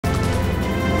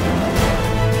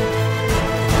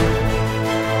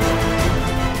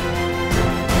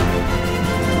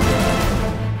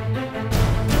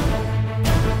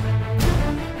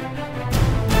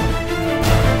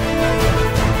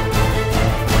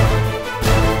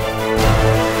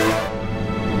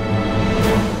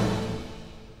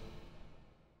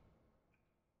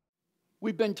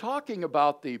been talking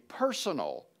about the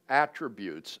personal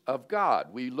attributes of God.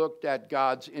 We looked at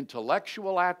God's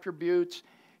intellectual attributes,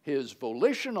 his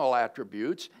volitional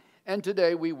attributes, and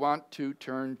today we want to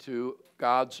turn to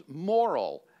God's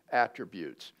moral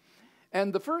attributes.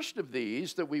 And the first of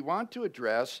these that we want to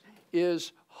address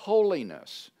is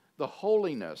holiness, the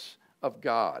holiness of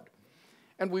God.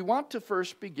 And we want to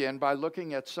first begin by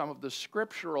looking at some of the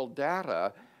scriptural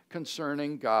data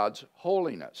concerning God's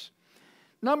holiness.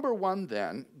 Number one,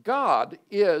 then, God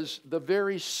is the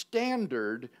very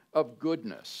standard of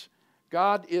goodness.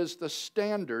 God is the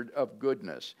standard of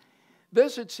goodness.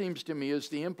 This, it seems to me, is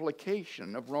the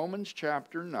implication of Romans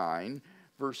chapter 9,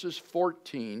 verses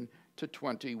 14 to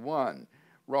 21.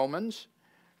 Romans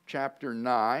chapter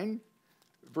 9,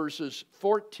 verses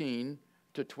 14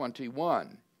 to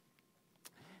 21.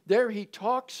 There he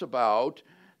talks about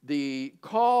the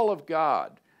call of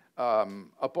God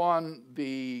upon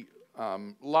the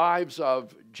lives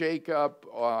of Jacob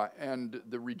and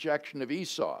the rejection of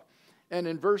Esau. And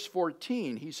in verse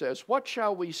 14 he says, "What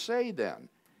shall we say then?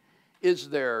 Is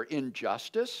there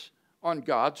injustice on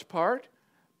God's part?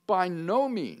 By no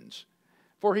means.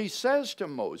 For he says to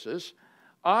Moses,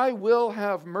 I will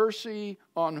have mercy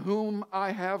on whom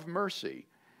I have mercy,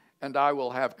 and I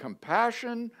will have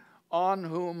compassion on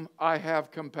whom I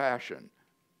have compassion."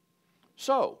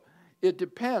 So, it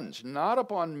depends not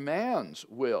upon man's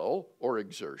will or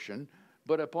exertion,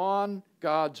 but upon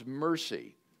God's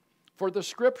mercy. For the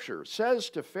Scripture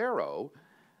says to Pharaoh,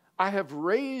 "I have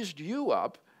raised you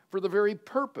up for the very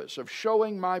purpose of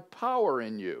showing my power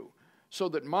in you, so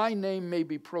that my name may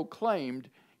be proclaimed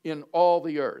in all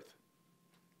the earth."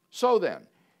 So then,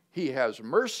 he has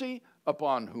mercy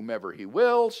upon whomever he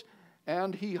wills,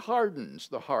 and he hardens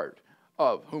the heart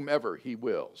of whomever he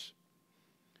wills.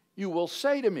 You will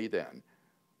say to me then,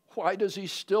 why does he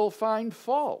still find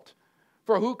fault?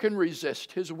 For who can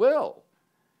resist his will?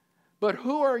 But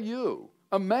who are you,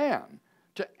 a man,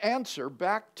 to answer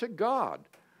back to God?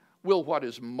 Will what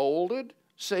is molded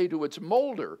say to its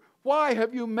molder, why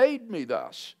have you made me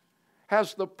thus?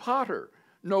 Has the potter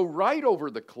no right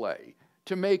over the clay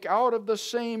to make out of the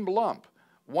same lump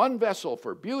one vessel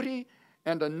for beauty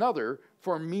and another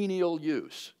for menial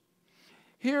use?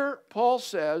 Here Paul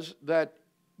says that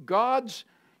God's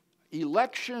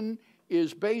election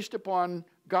is based upon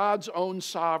God's own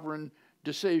sovereign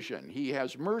decision. He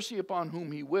has mercy upon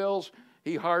whom he wills.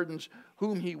 He hardens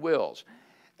whom he wills.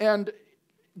 And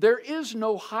there is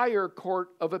no higher court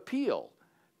of appeal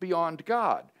beyond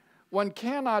God. One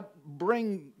cannot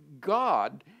bring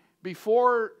God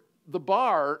before the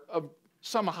bar of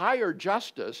some higher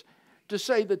justice to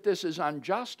say that this is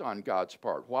unjust on God's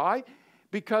part. Why?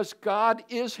 Because God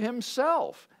is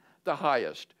himself the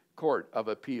highest court of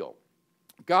appeal.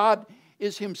 God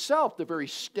is himself the very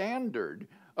standard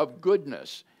of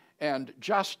goodness and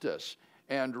justice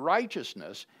and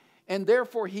righteousness, and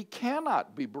therefore he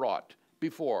cannot be brought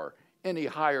before any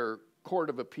higher court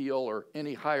of appeal or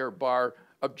any higher bar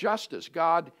of justice.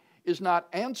 God is not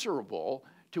answerable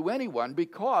to anyone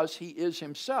because he is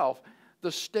himself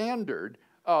the standard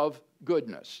of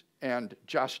goodness and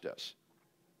justice.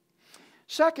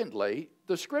 Secondly,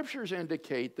 the Scriptures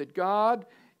indicate that God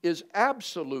is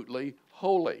absolutely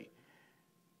holy.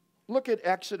 Look at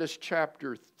Exodus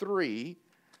chapter 3,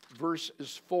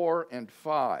 verses 4 and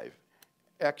 5.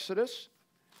 Exodus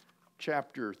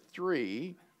chapter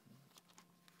 3,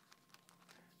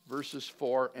 verses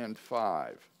 4 and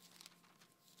 5.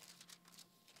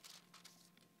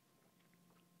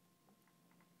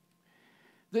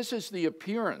 This is the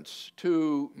appearance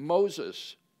to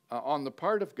Moses on the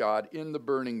part of God in the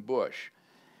burning bush.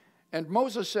 And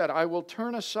Moses said, I will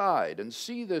turn aside and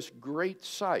see this great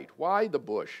sight, why the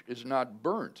bush is not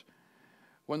burnt.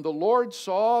 When the Lord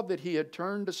saw that he had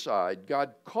turned aside,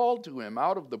 God called to him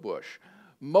out of the bush,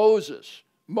 Moses,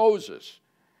 Moses.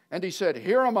 And he said,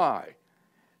 Here am I.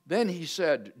 Then he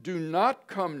said, Do not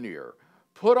come near.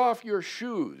 Put off your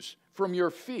shoes from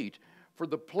your feet, for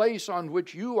the place on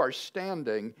which you are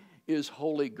standing is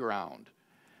holy ground.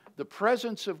 The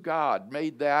presence of God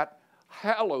made that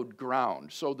hallowed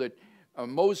ground, so that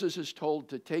Moses is told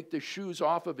to take the shoes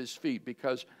off of his feet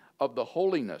because of the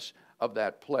holiness of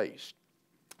that place.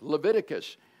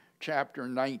 Leviticus chapter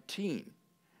 19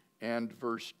 and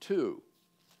verse 2.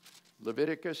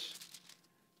 Leviticus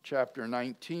chapter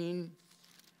 19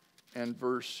 and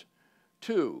verse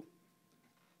 2.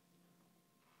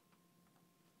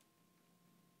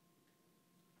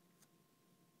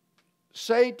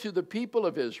 Say to the people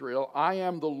of Israel, I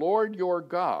am the Lord your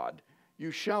God. You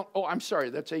shall,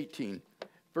 that's 18.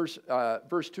 Verse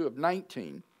 2 of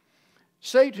 19.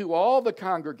 Say to all the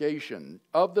congregation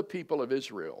of the people of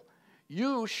Israel,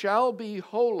 You shall be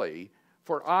holy,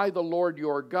 for I, the Lord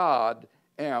your God,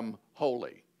 am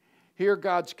holy. Here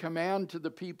God's command to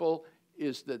the people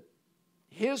is that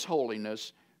his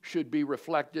holiness should be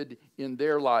reflected in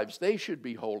their lives. They should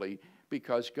be holy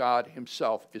because God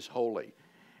himself is holy.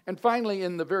 And finally,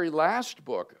 in the very last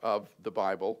book of the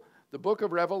Bible, the book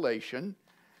of Revelation,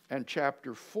 and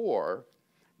chapter 4,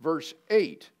 verse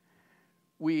 8,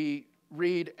 we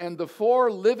read, and the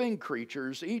four living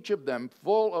creatures, each of them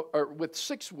with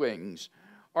 6 wings,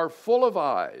 are full of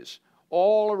eyes,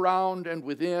 all around and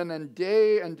within, and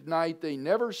day and night they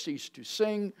never cease to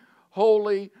sing,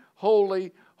 Holy,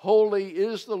 holy, holy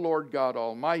is the Lord God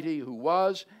Almighty, who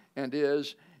was and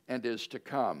is to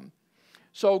come.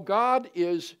 So God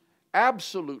is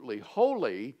absolutely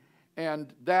holy,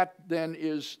 and that then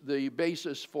is the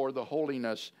basis for the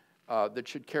holiness that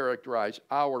should characterize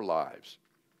our lives.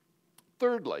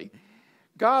 Thirdly,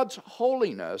 God's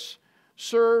holiness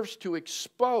serves to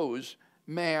expose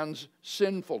man's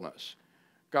sinfulness.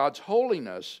 God's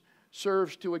holiness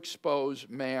serves to expose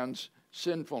man's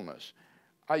sinfulness.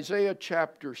 Isaiah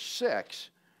chapter 6,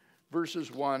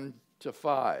 verses 1 to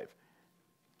 5.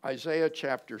 Isaiah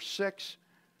chapter 6,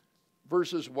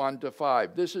 verses 1 to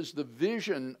 5. This is the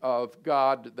vision of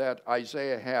God that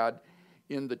Isaiah had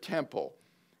in the temple.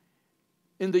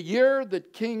 In the year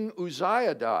that King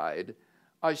Uzziah died,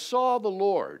 I saw the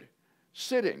Lord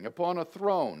sitting upon a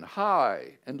throne,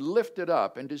 high and lifted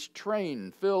up, and his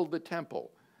train filled the temple.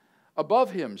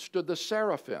 Above him stood the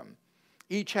seraphim.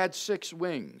 Each had 6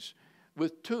 wings.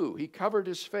 With 2 he covered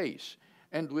his face,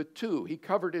 and with 2 he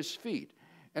covered his feet,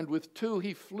 and with 2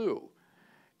 he flew.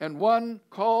 And one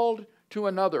called to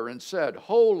another and said,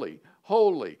 Holy,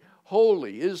 holy,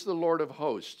 holy is the Lord of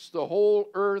hosts. The whole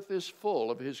earth is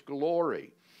full of his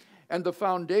glory. And the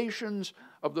foundations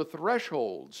of the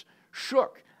thresholds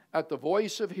shook at the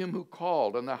voice of him who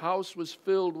called, and the house was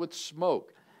filled with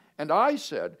smoke. And I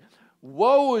said,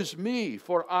 Woe is me,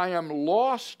 for I am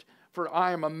lost, for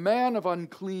I am a man of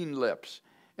unclean lips,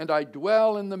 and I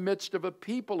dwell in the midst of a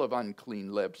people of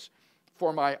unclean lips,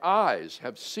 for my eyes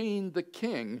have seen the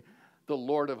King, the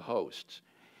Lord of hosts.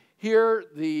 Here,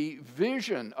 the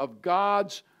vision of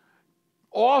God's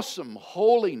awesome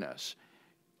holiness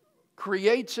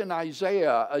creates in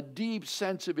Isaiah a deep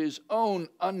sense of his own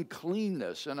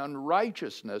uncleanness and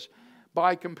unrighteousness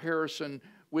by comparison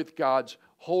with God's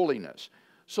holiness,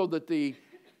 so that the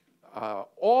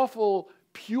awful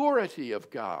purity of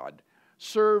God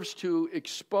serves to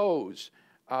expose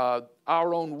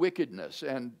our own wickedness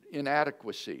and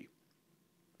inadequacy.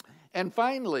 And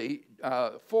finally,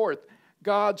 fourth,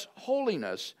 God's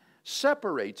holiness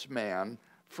separates man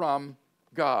from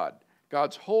God.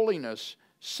 God's holiness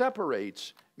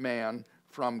separates man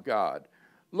from God.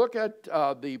 Look at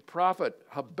the prophet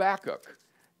Habakkuk,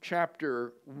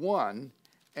 chapter 1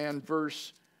 and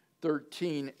verse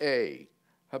 13a.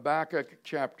 Habakkuk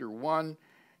chapter 1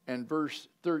 and verse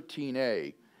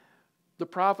 13a. The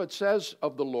prophet says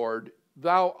of the Lord,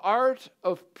 Thou art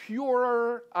of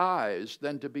purer eyes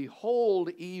than to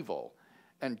behold evil,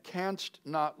 and canst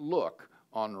not look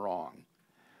on wrong.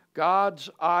 God's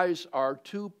eyes are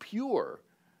too pure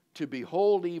to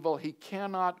behold evil. He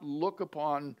cannot look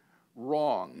upon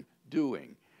wrong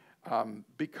doing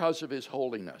because of his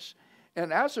holiness.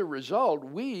 And as a result,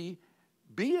 we,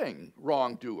 being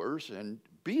wrongdoers and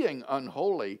being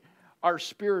unholy, are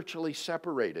spiritually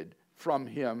separated from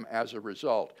him as a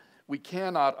result. We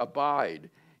cannot abide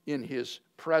in his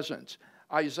presence.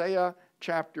 Isaiah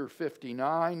chapter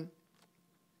 59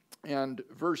 and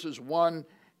verses 1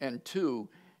 and 2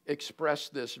 express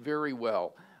this very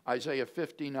well. Isaiah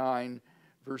 59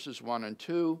 verses 1 and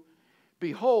 2.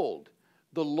 Behold,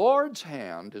 the Lord's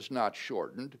hand is not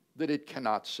shortened, that it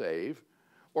cannot save,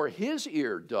 or his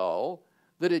ear dull,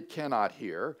 that it cannot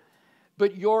hear,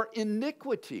 but your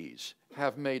iniquities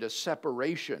have made a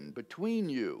separation between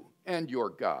you and your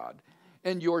God,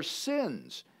 and your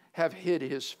sins have hid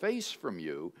his face from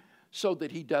you, so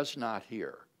that he does not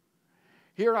hear.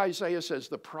 Here Isaiah says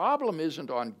the problem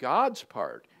isn't on God's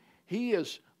part. He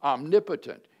is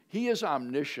omnipotent. He is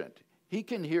omniscient. He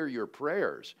can hear your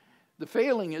prayers. The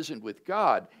failing isn't with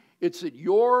God. It's that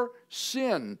your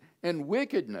sin and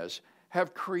wickedness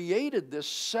have created this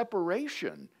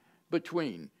separation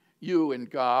between you and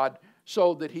God,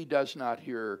 so that he does not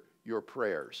hear your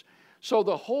prayers. So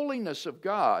the holiness of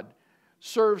God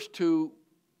serves to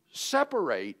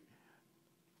separate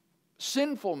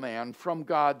sinful man from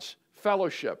God's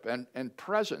fellowship and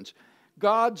presence.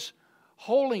 God's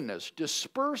holiness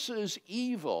disperses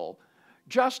evil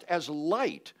just as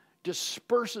light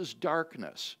disperses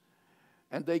darkness,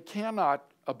 and they cannot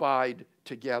abide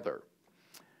together.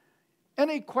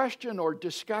 Any question or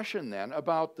discussion then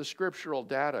about the scriptural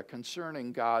data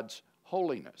concerning God's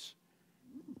holiness?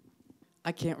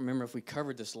 I can't remember if we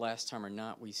covered this last time or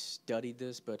not. We studied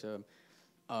this, but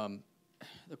the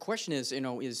question is,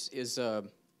 is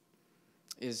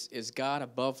God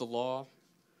above the law,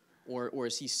 or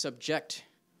is he subject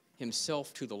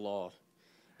himself to the law?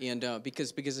 And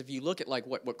because if you look at like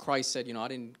what Christ said, I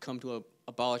didn't come to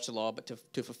abolish the law, but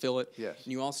to fulfill it. Yes.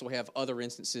 And you also have other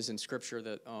instances in Scripture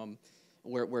that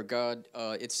where God,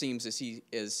 it seems as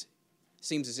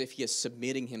if he is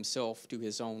submitting himself to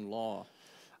his own law.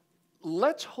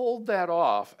 Let's hold that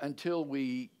off until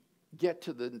we get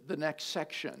to the next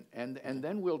section, and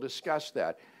then we'll discuss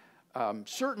that.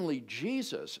 Certainly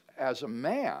Jesus, as a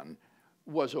man,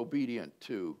 was obedient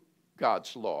to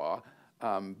God's law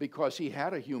because he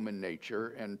had a human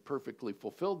nature and perfectly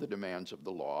fulfilled the demands of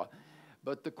the law.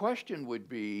 But the question would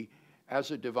be,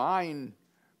 as a divine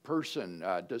person,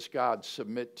 does God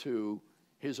submit to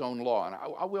his own law? And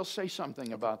I will say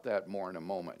something about that more in a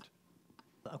moment.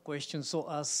 A question. So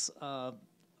as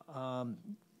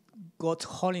God's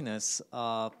holiness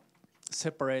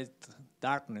separate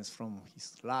darkness from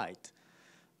his light,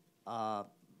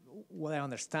 what I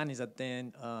understand is that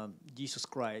then Jesus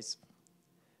Christ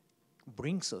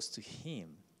brings us to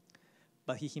him.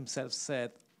 But he himself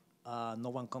said, no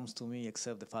one comes to me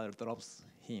except the Father drops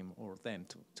him or them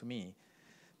to me.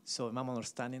 So am I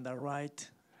understanding that right?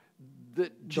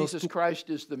 That Jesus Christ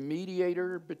is the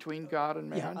mediator between God and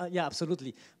man? Yeah,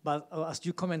 absolutely. But as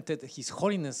you commented, his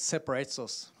holiness separates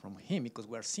us from him because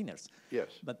we are sinners. Yes.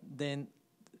 But then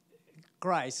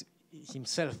Christ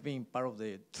himself being part of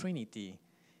the Trinity,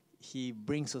 he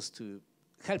brings us to,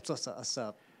 helps us as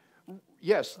a...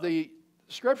 Yes, the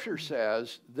Scripture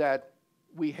says that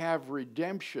we have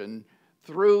redemption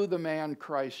through the man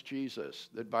Christ Jesus,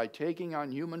 that by taking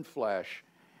on human flesh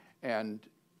and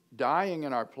dying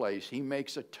in our place, he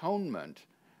makes atonement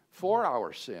for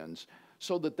our sins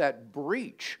so that that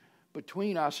breach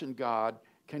between us and God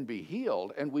can be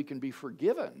healed and we can be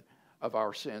forgiven of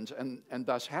our sins and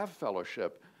thus have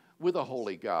fellowship with a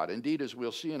holy God. Indeed, as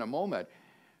we'll see in a moment,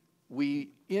 we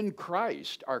in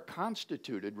Christ are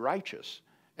constituted righteous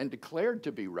and declared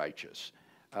to be righteous,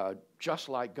 just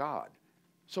like God.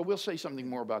 So we'll say something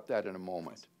more about that in a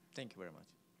moment. Thank you very much.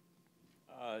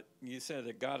 You said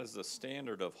that God is the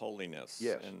standard of holiness.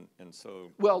 Yes. And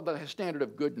so... Well, the standard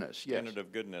of goodness, yes. Standard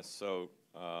of goodness. So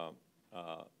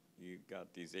you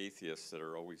got these atheists that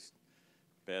are always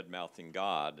bad-mouthing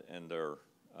God, and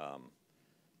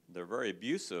they're very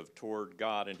abusive toward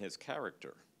God and his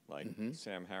character. Like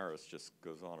Sam Harris just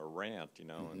goes on a rant,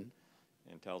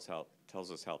 and tells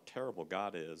us how terrible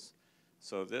God is.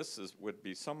 So this would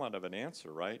be somewhat of an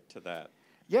answer, right, to that.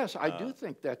 Yes, I do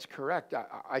think that's correct.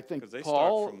 I think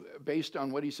Paul, based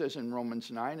on what he says in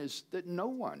Romans 9, is that no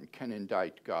one can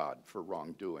indict God for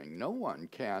wrongdoing. No one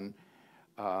can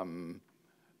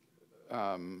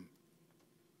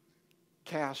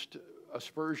cast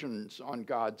aspersions on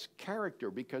God's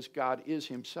character because God is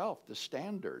himself the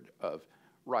standard of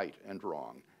right and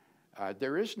wrong.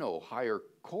 There is no higher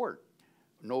court,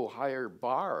 no higher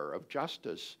bar of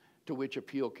justice to which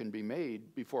appeal can be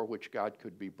made before which God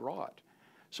could be brought.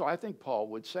 So I think Paul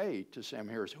would say to Sam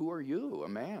Harris, who are you, a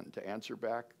man, to answer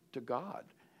back to God?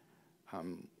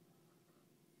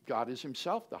 God is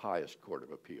himself the highest court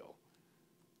of appeal.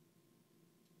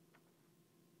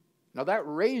 Now that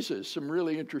raises some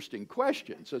really interesting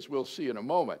questions, as we'll see in a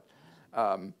moment.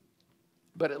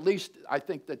 But at least I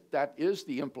think that is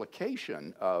the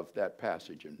implication of that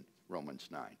passage in Romans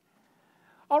 9.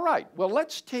 All right, well,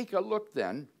 let's take a look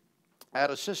then at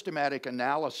a systematic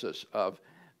analysis of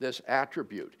this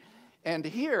attribute. And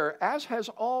here, as has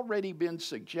already been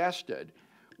suggested,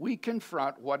 we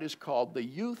confront what is called the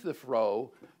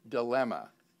Euthyphro dilemma.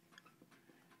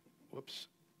 Whoops.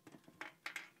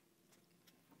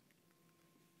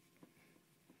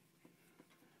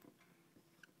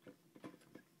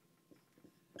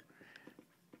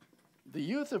 The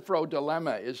Euthyphro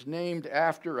dilemma is named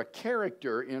after a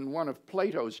character in one of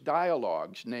Plato's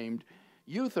dialogues named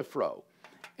Euthyphro.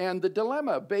 And the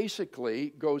dilemma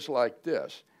basically goes like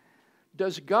this.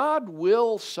 Does God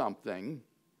will something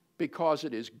because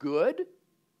it is good?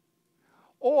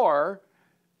 Or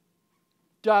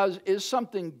is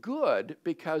something good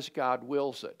because God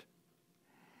wills it?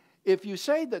 If you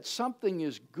say that something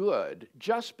is good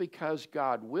just because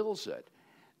God wills it,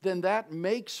 then that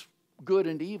makes good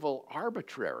and evil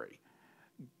arbitrary.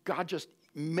 God just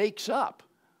makes up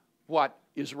what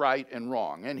is right and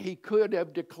wrong. And he could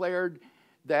have declared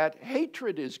that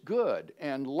hatred is good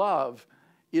and love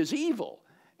is evil.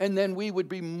 And then we would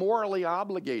be morally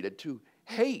obligated to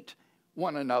hate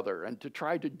one another and to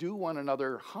try to do one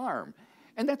another harm.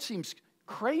 And that seems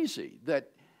crazy,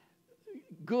 that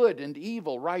good and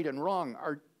evil, right and wrong,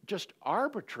 are just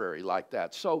arbitrary like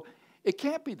that. So it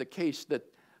can't be the case that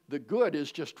the good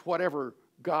is just whatever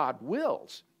God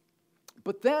wills.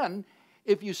 But then,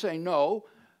 if you say, no,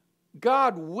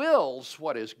 God wills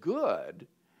what is good,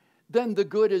 then the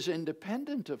good is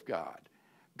independent of God.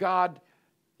 God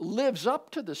lives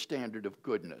up to the standard of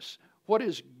goodness. What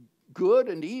is good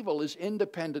and evil is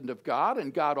independent of God,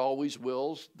 and God always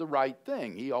wills the right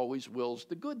thing. He always wills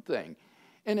the good thing.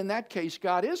 And in that case,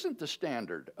 God isn't the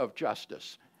standard of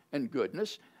justice and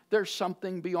goodness. There's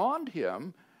something beyond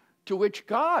him to which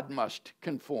God must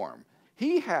conform.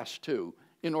 He has to,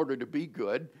 in order to be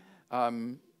good,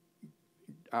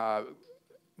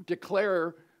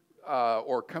 declare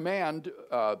or command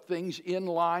things in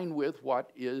line with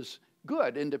what is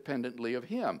good, independently of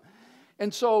him.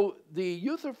 And so the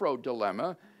Euthyphro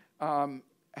dilemma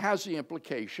has the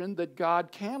implication that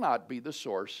God cannot be the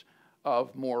source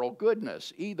of moral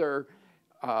goodness. Either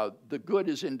the good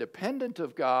is independent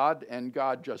of God and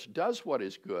God just does what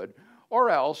is good, or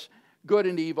else good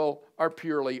and evil are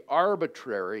purely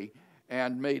arbitrary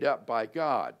and made up by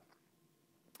God.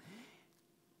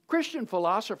 Christian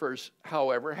philosophers,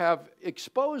 however, have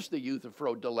exposed the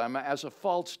Euthyphro dilemma as a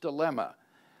false dilemma.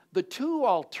 The two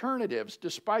alternatives,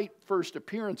 despite first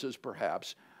appearances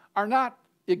perhaps, are not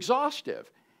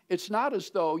exhaustive. It's not as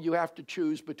though you have to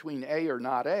choose between A or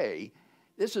not A.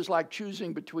 This is like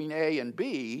choosing between A and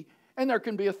B, and there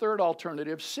can be a third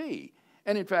alternative, C.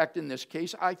 And in fact, in this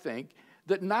case, I think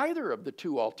that neither of the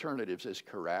two alternatives is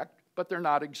correct, but they're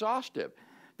not exhaustive.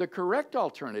 The correct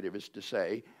alternative is to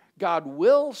say, God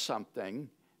wills something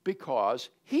because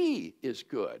he is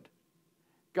good.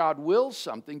 God wills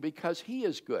something because he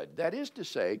is good. That is to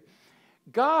say,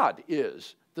 God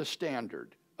is the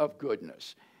standard of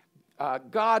goodness.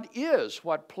 God is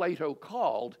what Plato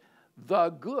called the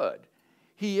good.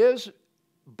 He is,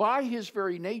 by his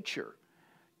very nature,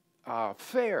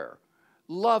 fair,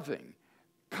 loving,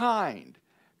 kind,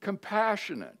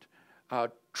 compassionate,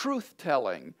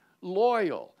 truth-telling,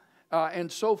 loyal,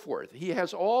 and so forth. He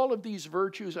has all of these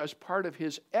virtues as part of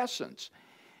his essence.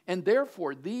 And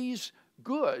therefore, these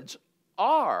goods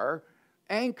are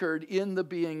anchored in the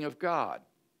being of God.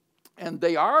 And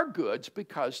they are goods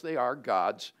because they are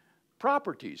God's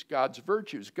properties, God's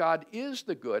virtues. God is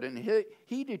the good, and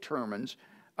he determines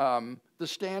the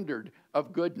standard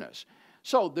of goodness.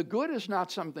 So the good is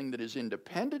not something that is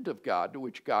independent of God, to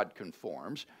which God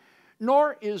conforms,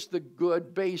 nor is the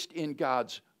good based in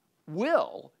God's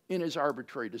will in his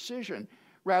arbitrary decision.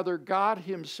 Rather, God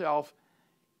himself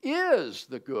is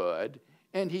the good,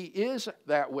 and he is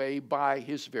that way by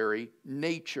his very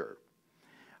nature.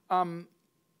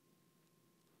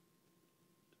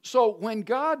 So when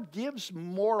God gives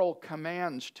moral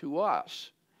commands to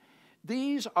us,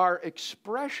 these are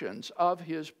expressions of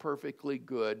his perfectly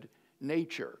good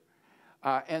nature.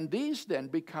 And these then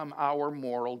become our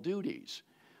moral duties.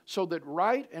 So that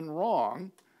right and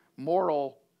wrong,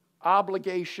 moral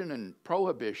obligation and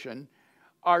prohibition,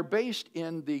 are based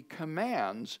in the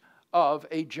commands of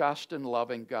a just and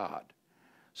loving God.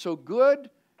 So good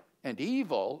and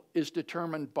evil is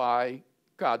determined by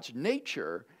God's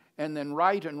nature, and then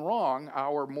right and wrong,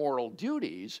 our moral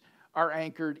duties, are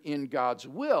anchored in God's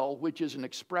will, which is an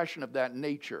expression of that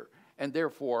nature, and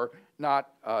therefore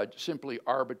not simply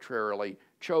arbitrarily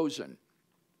chosen.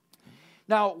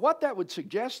 Now, what that would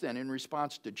suggest then, in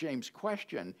response to James'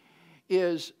 question,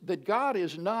 is that God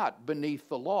is not beneath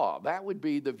the law. That would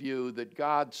be the view that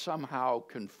God somehow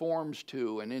conforms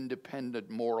to an independent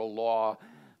moral law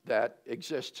that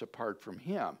exists apart from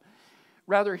him.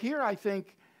 Rather, here I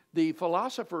think the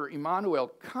philosopher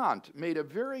Immanuel Kant made a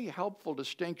very helpful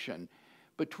distinction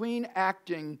between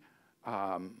acting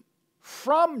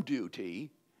from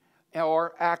duty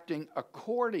or acting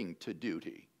according to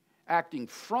duty. Acting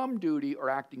from duty or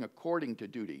acting according to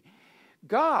duty.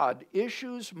 God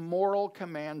issues moral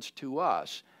commands to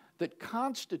us that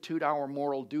constitute our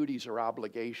moral duties or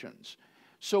obligations.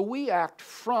 So we act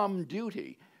from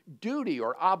duty. Duty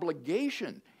or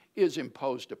obligation is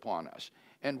imposed upon us.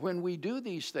 And when we do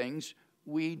these things,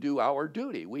 we do our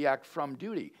duty. We act from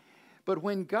duty. But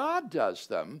when God does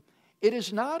them, it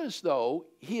is not as though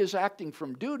he is acting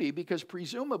from duty, because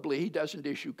presumably he doesn't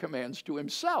issue commands to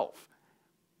himself,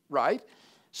 right?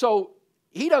 So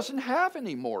he doesn't have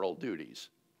any moral duties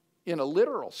in a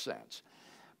literal sense.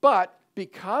 But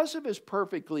because of his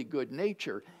perfectly good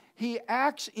nature, he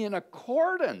acts in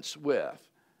accordance with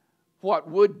what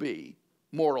would be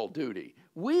moral duty.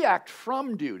 We act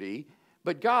from duty,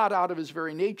 but God, out of his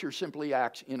very nature, simply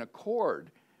acts in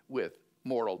accord with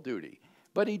moral duty.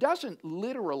 But he doesn't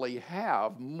literally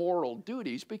have moral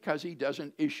duties because he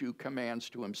doesn't issue commands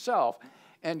to himself,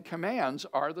 and commands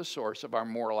are the source of our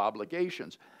moral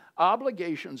obligations.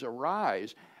 Obligations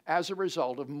arise as a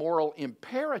result of moral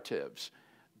imperatives.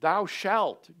 Thou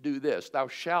shalt do this, thou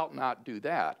shalt not do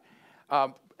that.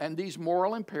 And these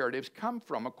moral imperatives come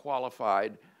from a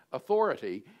qualified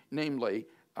authority, namely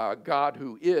God,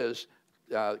 who is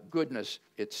goodness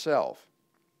itself.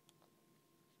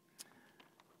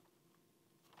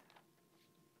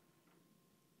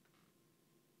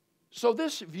 So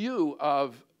this view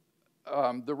of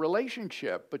the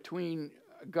relationship between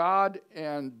God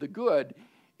and the good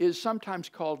is sometimes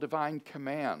called divine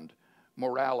command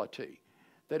morality.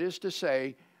 That is to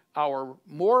say, our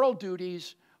moral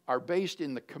duties are based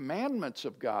in the commandments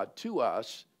of God to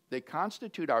us. They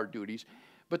constitute our duties,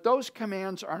 but those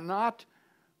commands are not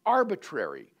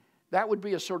arbitrary. That would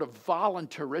be a sort of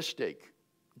voluntaristic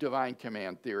divine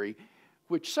command theory,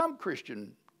 which some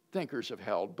Christian thinkers have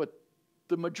held, but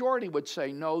the majority would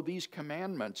say, no, these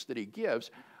commandments that he gives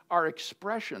are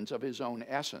expressions of his own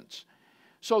essence,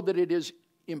 so that it is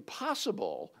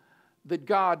impossible that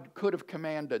God could have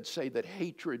commanded, say, that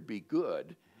hatred be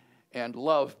good and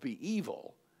love be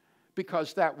evil,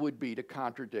 because that would be to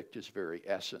contradict his very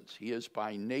essence. He is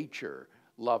by nature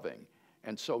loving,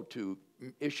 and so to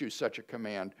issue such a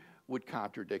command would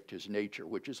contradict his nature,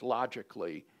 which is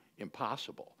logically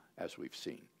impossible, as we've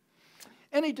seen.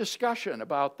 Any discussion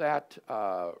about that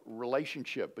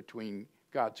relationship between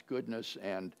God's goodness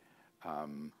and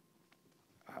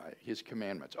his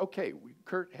commandments? Okay,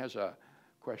 Kurt has a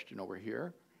question over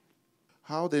here.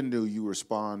 How then do you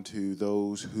respond to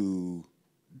those who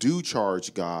do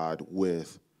charge God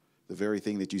with the very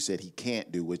thing that you said he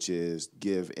can't do, which is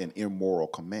give an immoral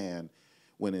command,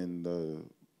 when in the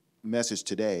message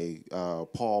today,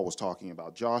 Paul was talking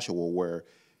about Joshua, where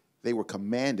they were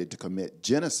commanded to commit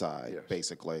genocide, yes,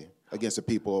 basically, against the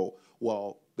people.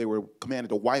 Well, they were commanded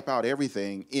to wipe out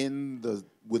everything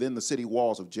within the city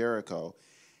walls of Jericho.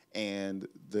 And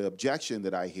the objection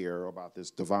that I hear about this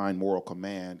divine moral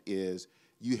command is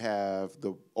you have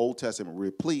the Old Testament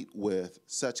replete with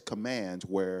such commands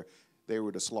where they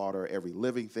were to slaughter every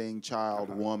living thing, child,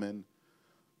 woman,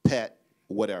 pet,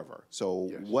 whatever. So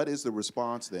yes, what is the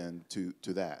response then to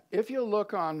that? If you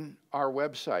look on our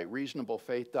website,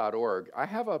 reasonablefaith.org, I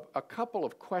have a couple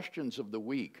of questions of the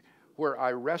week where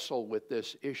I wrestle with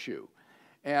this issue.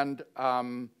 And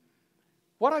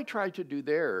what I try to do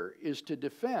there is to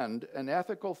defend an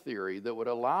ethical theory that would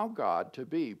allow God to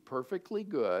be perfectly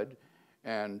good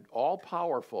and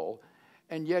all-powerful,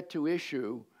 and yet to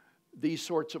issue these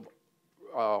sorts of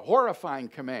horrifying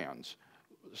commands,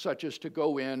 such as to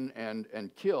go in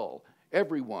and kill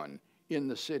everyone in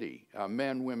the city,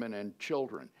 men, women, and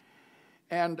children.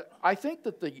 And I think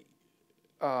that the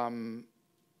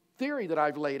theory that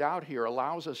I've laid out here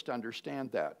allows us to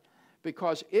understand that.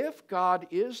 Because if God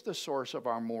is the source of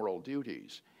our moral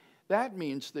duties, that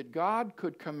means that God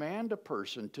could command a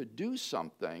person to do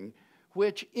something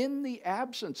which, in the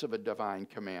absence of a divine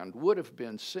command, would have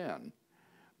been sin.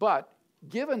 But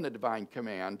given the divine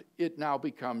command, it now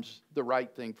becomes the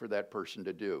right thing for that person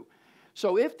to do.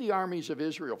 So if the armies of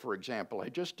Israel, for example,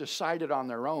 had just decided on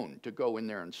their own to go in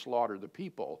there and slaughter the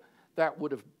people, that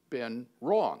would have been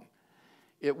wrong.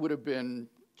 It would have been,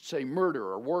 say, murder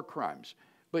or war crimes.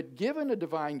 But given a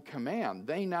divine command,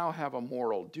 they now have a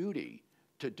moral duty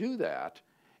to do that,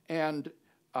 and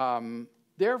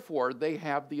therefore they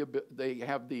have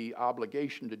the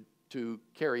obligation to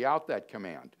carry out that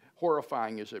command,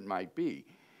 horrifying as it might be.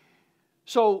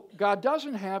 So God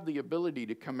doesn't have the ability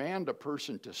to command a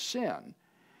person to sin,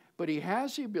 but he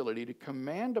has the ability to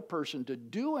command a person to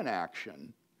do an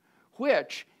action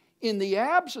which, in the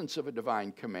absence of a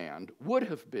divine command, would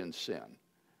have been sin.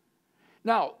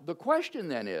 Now, the question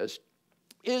then is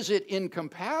it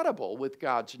incompatible with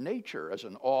God's nature as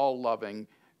an all-loving,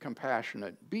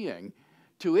 compassionate being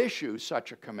to issue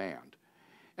such a command?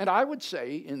 And I would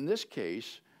say, in this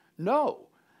case, no,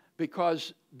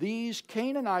 because these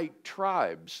Canaanite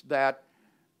tribes that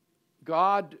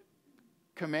God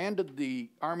commanded the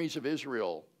armies of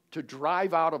Israel to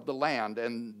drive out of the land,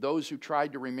 and those who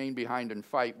tried to remain behind and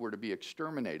fight were to be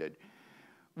exterminated,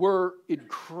 were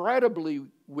incredibly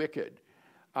wicked.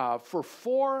 For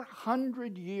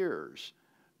 400 years,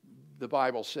 the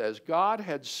Bible says, God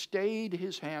had stayed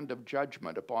his hand of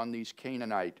judgment upon these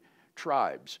Canaanite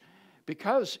tribes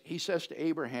because, he says to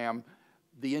Abraham,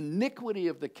 the iniquity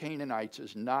of the Canaanites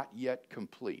is not yet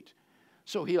complete.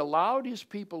 So he allowed his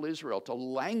people Israel to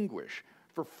languish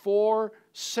for 4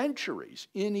 centuries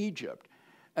in Egypt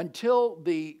until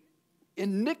the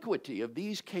iniquity of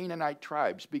these Canaanite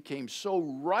tribes became so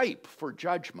ripe for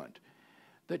judgment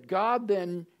that God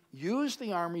then used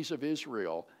the armies of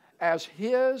Israel as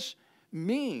his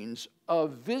means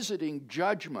of visiting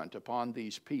judgment upon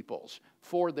these peoples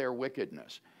for their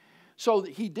wickedness. So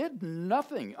he did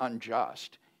nothing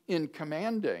unjust in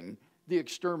commanding the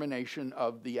extermination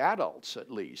of the adults,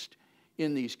 at least,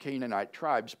 in these Canaanite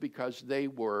tribes, because they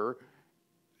were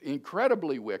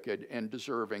incredibly wicked and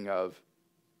deserving of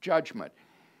judgment.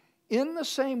 In the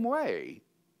same way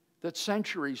that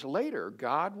centuries later,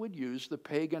 God would use the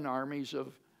pagan armies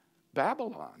of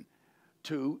Babylon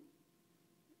to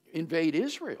invade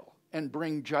Israel and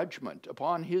bring judgment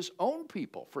upon his own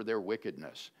people for their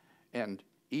wickedness and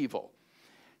evil.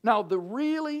 Now, the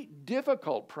really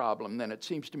difficult problem, then, it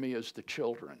seems to me, is the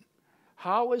children.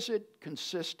 How is it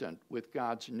consistent with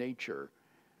God's nature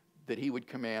that he would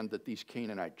command that these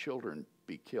Canaanite children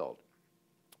be killed?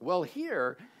 Well,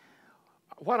 here,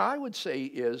 what I would say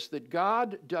is that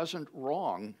God doesn't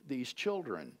wrong these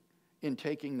children in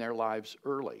taking their lives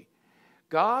early.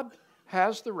 God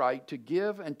has the right to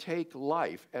give and take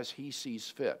life as he sees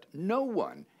fit. No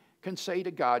one can say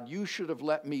to God, you should have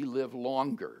let me live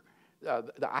longer.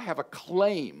 I have a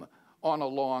claim on a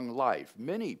long life.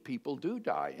 Many people do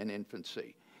die in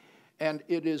infancy. And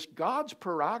it is God's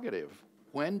prerogative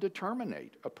when to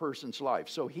terminate a person's life.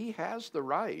 So he has the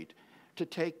right to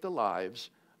take the lives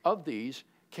of these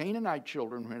Canaanite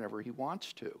children whenever he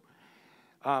wants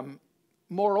to.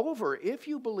 Moreover, if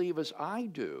you believe as I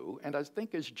do, and I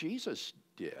think as Jesus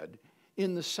did,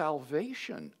 in the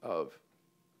salvation of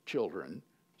children,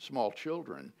 small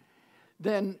children,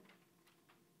 then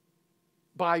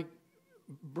by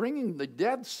bringing the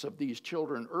deaths of these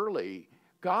children early,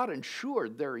 God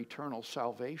ensured their eternal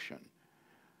salvation.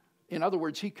 In other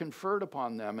words, he conferred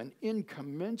upon them an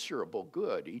incommensurable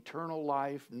good, eternal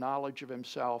life, knowledge of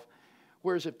himself.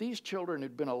 Whereas if these children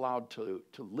had been allowed to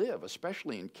live,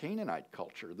 especially in Canaanite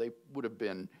culture, they would have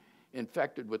been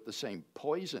infected with the same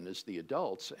poison as the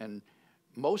adults, and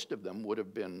most of them would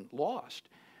have been lost.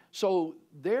 So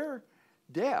their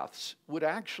deaths would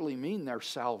actually mean their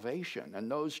salvation, and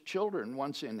those children,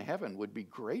 once in heaven, would be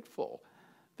grateful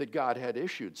that God had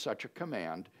issued such a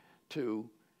command to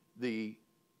the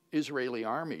Israeli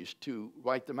armies to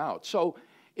wipe them out. So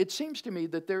it seems to me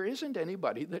that there isn't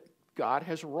anybody that God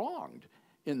has wronged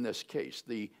in this case.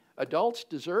 The adults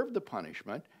deserve the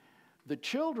punishment. The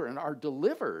children are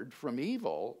delivered from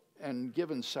evil and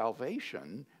given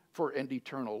salvation for an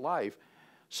eternal life,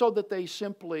 so that they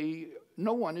simply,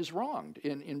 no one is wronged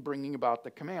in bringing about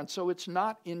the command. So it's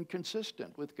not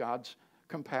inconsistent with God's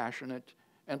compassionate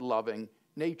and loving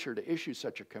nature to issue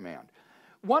such a command.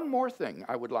 One more thing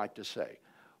I would like to say.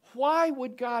 Why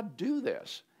would God do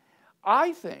this?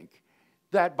 I think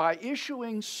that by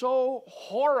issuing so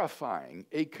horrifying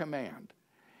a command,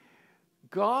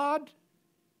 God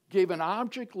gave an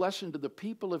object lesson to the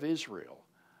people of Israel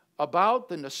about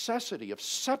the necessity of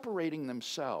separating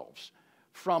themselves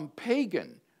from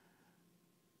pagan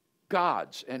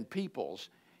gods and peoples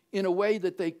in a way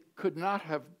that they could not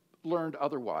have learned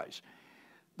otherwise.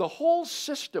 The whole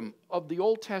system of the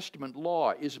Old Testament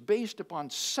law is based upon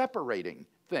separating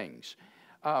things,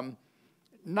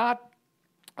 not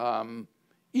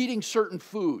eating certain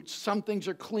foods. Some things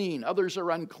are clean, others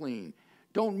are unclean.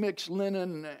 Don't mix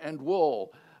linen and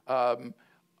wool.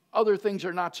 Other things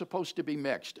are not supposed to be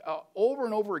mixed. Over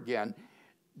and over again,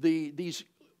 these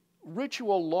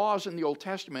ritual laws in the Old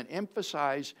Testament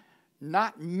emphasize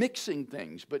not mixing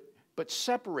things, but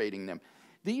separating them.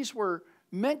 These were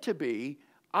meant to be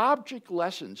object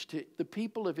lessons to the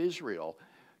people of Israel,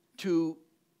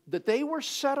 that they were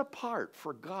set apart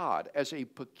for God as a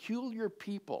peculiar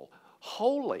people,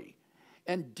 holy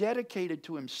and dedicated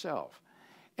to himself.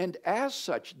 And as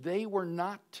such, they were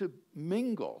not to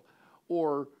mingle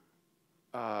or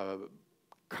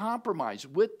compromise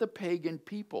with the pagan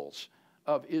peoples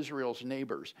of Israel's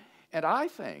neighbors. And I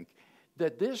think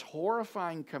that this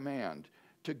horrifying command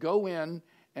to go in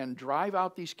and drive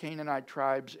out these Canaanite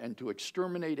tribes and to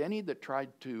exterminate any that tried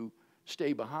to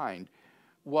stay behind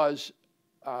was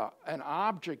an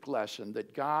object lesson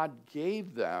that God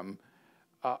gave them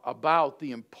about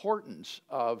the importance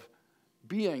of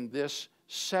being this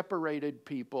separated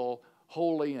people,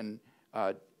 holy and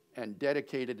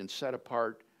dedicated and set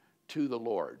apart to the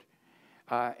Lord.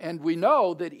 And we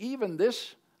know that even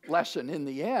this lesson in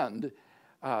the end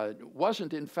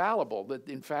wasn't infallible, that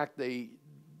in fact they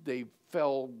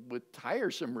fell with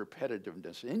tiresome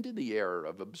repetitiveness into the error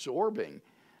of absorbing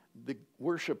the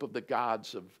worship of the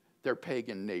gods of their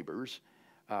pagan neighbors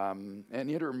and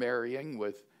intermarrying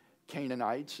with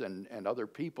Canaanites and other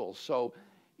peoples. So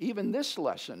even this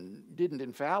lesson didn't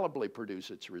infallibly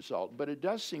produce its result, but it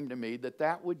does seem to me that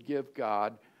that would give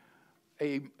God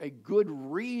a good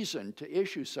reason to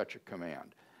issue such a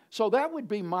command. So that would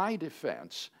be my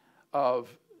defense of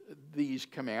these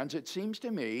commands. It seems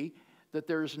to me that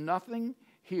there's nothing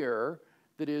here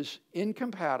that is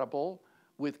incompatible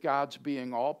with God's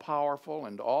being all-powerful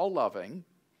and all-loving,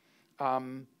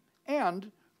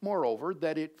 and, moreover,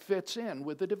 that it fits in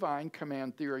with the divine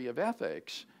command theory of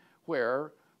ethics,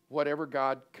 where whatever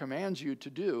God commands you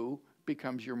to do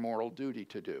becomes your moral duty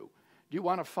to do. Do you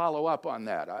want to follow up on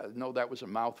that? I know that was a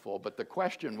mouthful, but the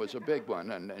question was a big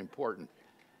one and important.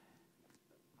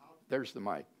 There's the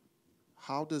mic.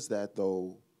 How does that,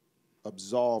 though,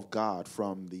 absolve God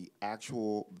from the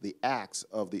acts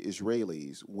of the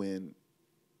Israelis when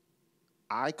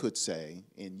I could say,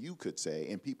 and you could say,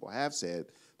 and people have said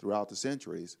throughout the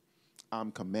centuries,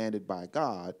 I'm commanded by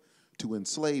God to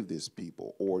enslave this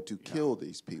people or to kill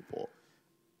these people?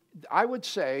 I would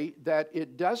say that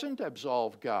it doesn't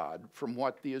absolve God from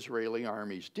what the Israeli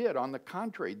armies did. On the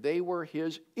contrary, they were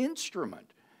his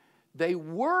instrument. They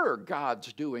were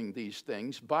God's doing these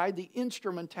things by the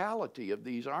instrumentality of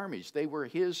these armies. They were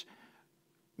his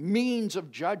means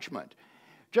of judgment.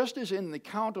 Just as in the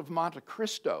Count of Monte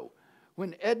Cristo,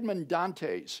 when Edmond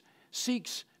Dantes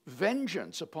seeks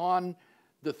vengeance upon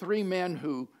the three men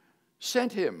who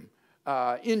sent him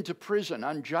into prison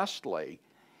unjustly,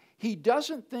 he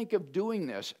doesn't think of doing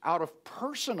this out of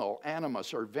personal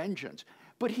animus or vengeance,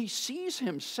 but he sees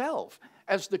himself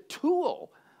as the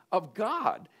tool of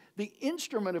God, the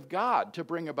instrument of God to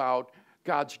bring about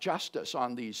God's justice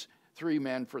on these three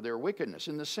men for their wickedness.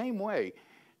 In the same way,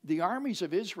 the armies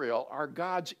of Israel are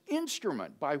God's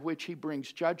instrument by which he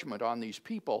brings judgment on these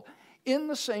people, in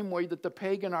the same way that the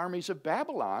pagan armies of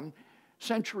Babylon,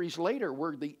 centuries later,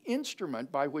 were the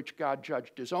instrument by which God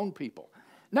judged his own people.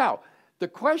 Now, the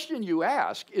question you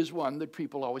ask is one that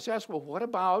people always ask, well, what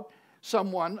about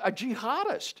someone, a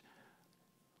jihadist,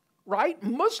 right?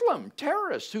 Muslim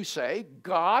terrorists who say,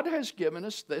 God has given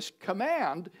us this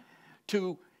command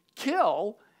to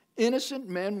kill innocent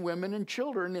men, women, and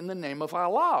children in the name of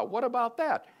Allah. What about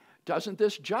that? Doesn't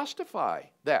this justify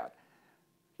that?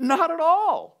 Not at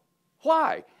all.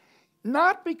 Why?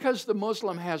 Not because the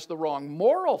Muslim has the wrong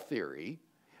moral theory,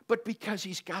 but because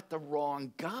he's got the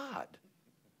wrong God.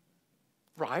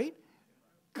 Right?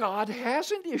 God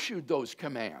hasn't issued those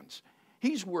commands.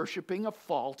 He's worshiping a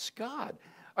false God,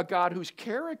 a God whose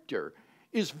character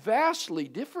is vastly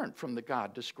different from the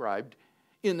God described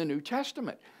in the New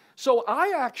Testament. So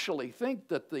I actually think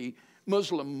that the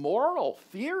Muslim moral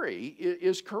theory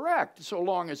is correct, so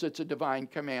long as it's a divine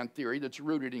command theory that's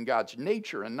rooted in God's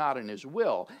nature and not in his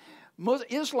will.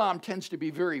 Islam tends to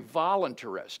be very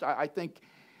voluntarist. I think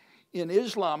in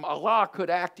Islam, Allah could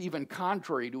act even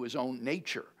contrary to his own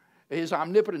nature. His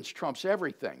omnipotence trumps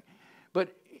everything.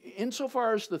 But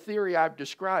insofar as the theory I've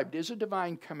described is a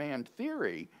divine command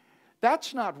theory,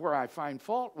 that's not where I find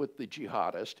fault with the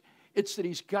jihadist. It's that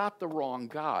he's got the wrong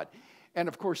God. And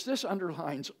of course, this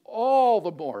underlines all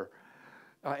the more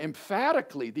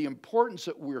emphatically the importance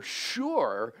that we're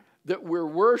sure that we're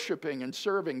worshiping and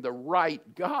serving the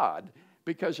right God,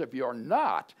 because if you're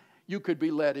not, you could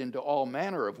be led into all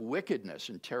manner of wickedness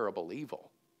and terrible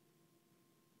evil.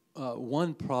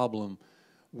 One problem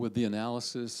with the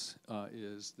analysis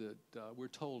is that we're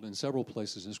told in several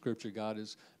places in Scripture God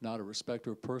is not a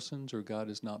respecter of persons, or God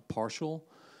is not partial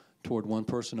toward one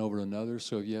person over another.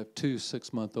 So if you have two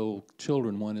 6-month-old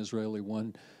children, one Israeli,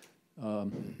 one a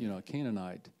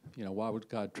Canaanite, why would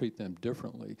God treat them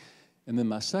differently? And then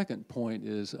my second point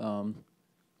is,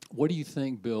 what do you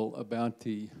think, Bill, about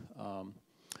the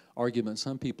argument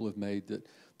some people have made that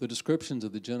the descriptions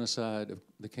of the genocide of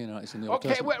the Canaanites in the Old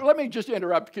Testament... Okay, well, let me just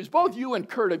interrupt, because both you and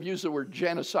Kurt have used the word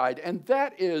genocide, and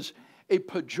that is a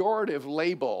pejorative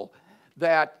label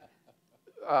that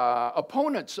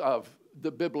opponents of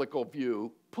the biblical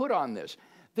view put on this.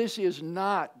 This is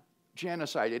not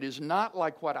genocide. It is not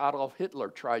like what Adolf Hitler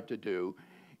tried to do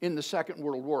in the Second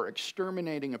World War,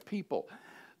 exterminating a people.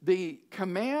 The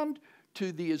command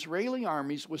to the Israeli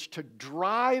armies was to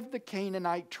drive the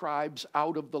Canaanite tribes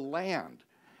out of the land.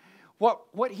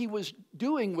 What he was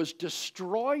doing was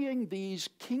destroying these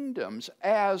kingdoms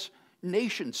as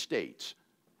nation states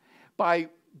by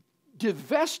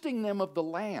divesting them of the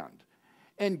land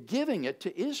and giving it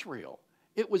to Israel.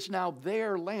 It was now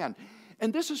their land.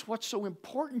 And this is what's so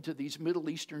important to these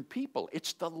Middle Eastern people.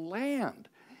 It's the land.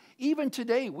 Even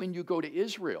today, when you go to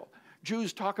Israel,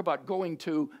 Jews talk about going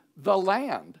to the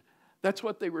land. That's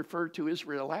what they refer to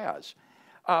Israel as.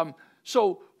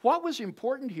 So what was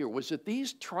important here was that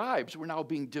these tribes were now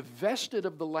being divested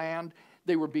of the land.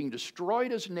 They were being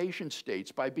destroyed as nation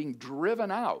states by being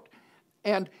driven out.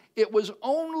 And it was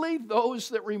only those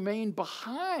that remained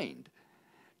behind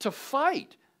to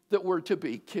fight that were to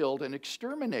be killed and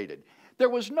exterminated. There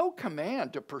was no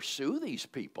command to pursue these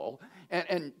people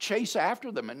and chase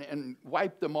after them and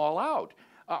wipe them all out.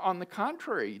 On the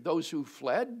contrary, those who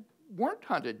fled weren't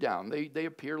hunted down. They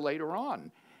appear later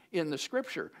on in the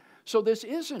scripture. So this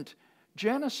isn't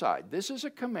genocide. This is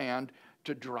a command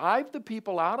to drive the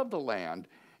people out of the land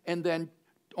and then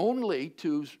only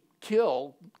to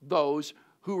kill those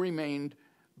who remained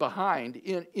behind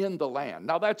in the land.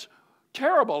 Now that's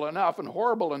terrible enough and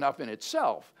horrible enough in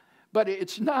itself, but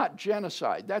it's not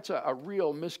genocide. That's a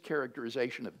real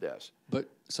mischaracterization of this. But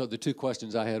so the two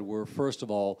questions I had were, first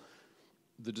of all,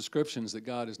 the descriptions that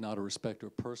God is not a respecter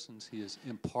of persons. He is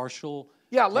impartial.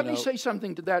 Yeah, let me say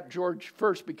something to that, George,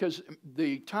 first, because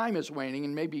the time is waning,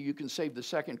 and maybe you can save the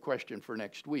second question for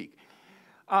next week.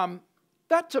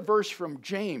 That's a verse from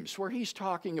James where he's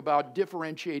talking about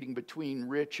differentiating between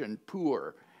rich and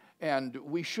poor, and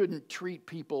we shouldn't treat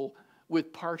people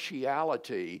with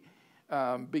partiality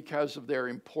because of their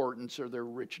importance or their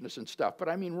richness and stuff. But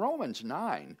I mean, Romans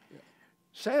 9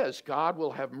 says God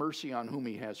will have mercy on whom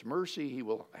he has mercy. He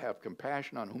will have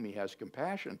compassion on whom he has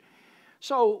compassion.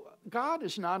 So God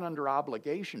is not under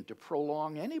obligation to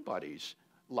prolong anybody's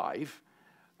life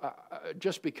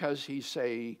just because he's,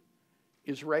 say,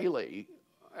 Israeli,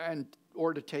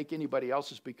 or to take anybody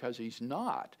else's because he's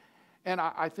not. And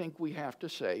I think we have to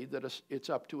say that it's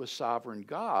up to a sovereign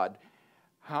God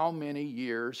how many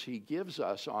years he gives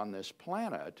us on this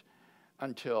planet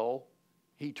until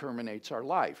he terminates our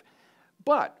life.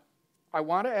 But I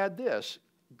want to add this.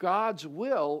 God's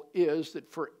will is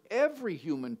that for every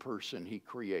human person he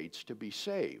creates to be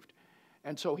saved.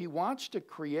 And so he wants to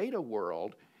create a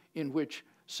world in which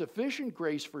sufficient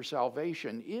grace for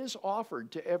salvation is offered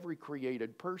to every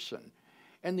created person.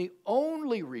 And the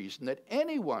only reason that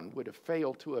anyone would have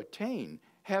failed to attain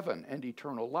heaven and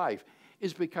eternal life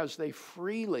is because they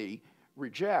freely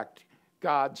reject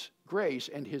God's grace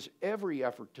and his every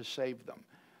effort to save them.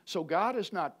 So God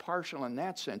is not partial in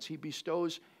that sense. He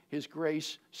bestows his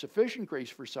grace, sufficient grace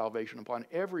for salvation upon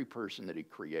every person that he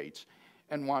creates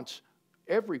and wants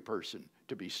every person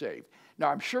to be saved. Now,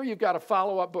 I'm sure you've got a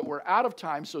follow-up, but we're out of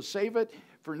time, so save it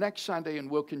for next Sunday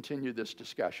and we'll continue this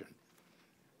discussion.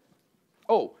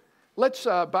 Oh, let's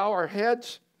bow our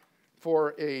heads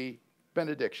for a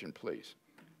benediction, please.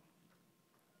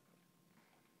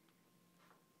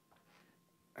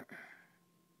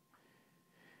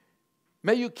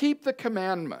 May you keep the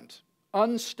commandment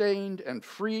unstained and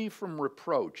free from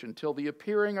reproach until the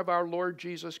appearing of our Lord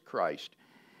Jesus Christ.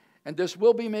 And this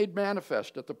will be made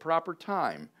manifest at the proper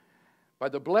time by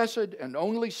the blessed and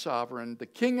only sovereign, the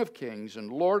King of kings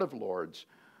and Lord of lords,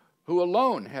 who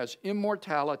alone has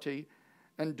immortality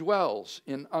and dwells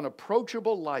in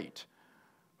unapproachable light,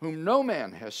 whom no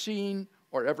man has seen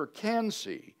or ever can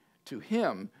see. To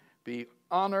him be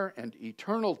honor and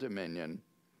eternal dominion.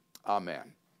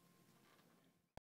 Amen.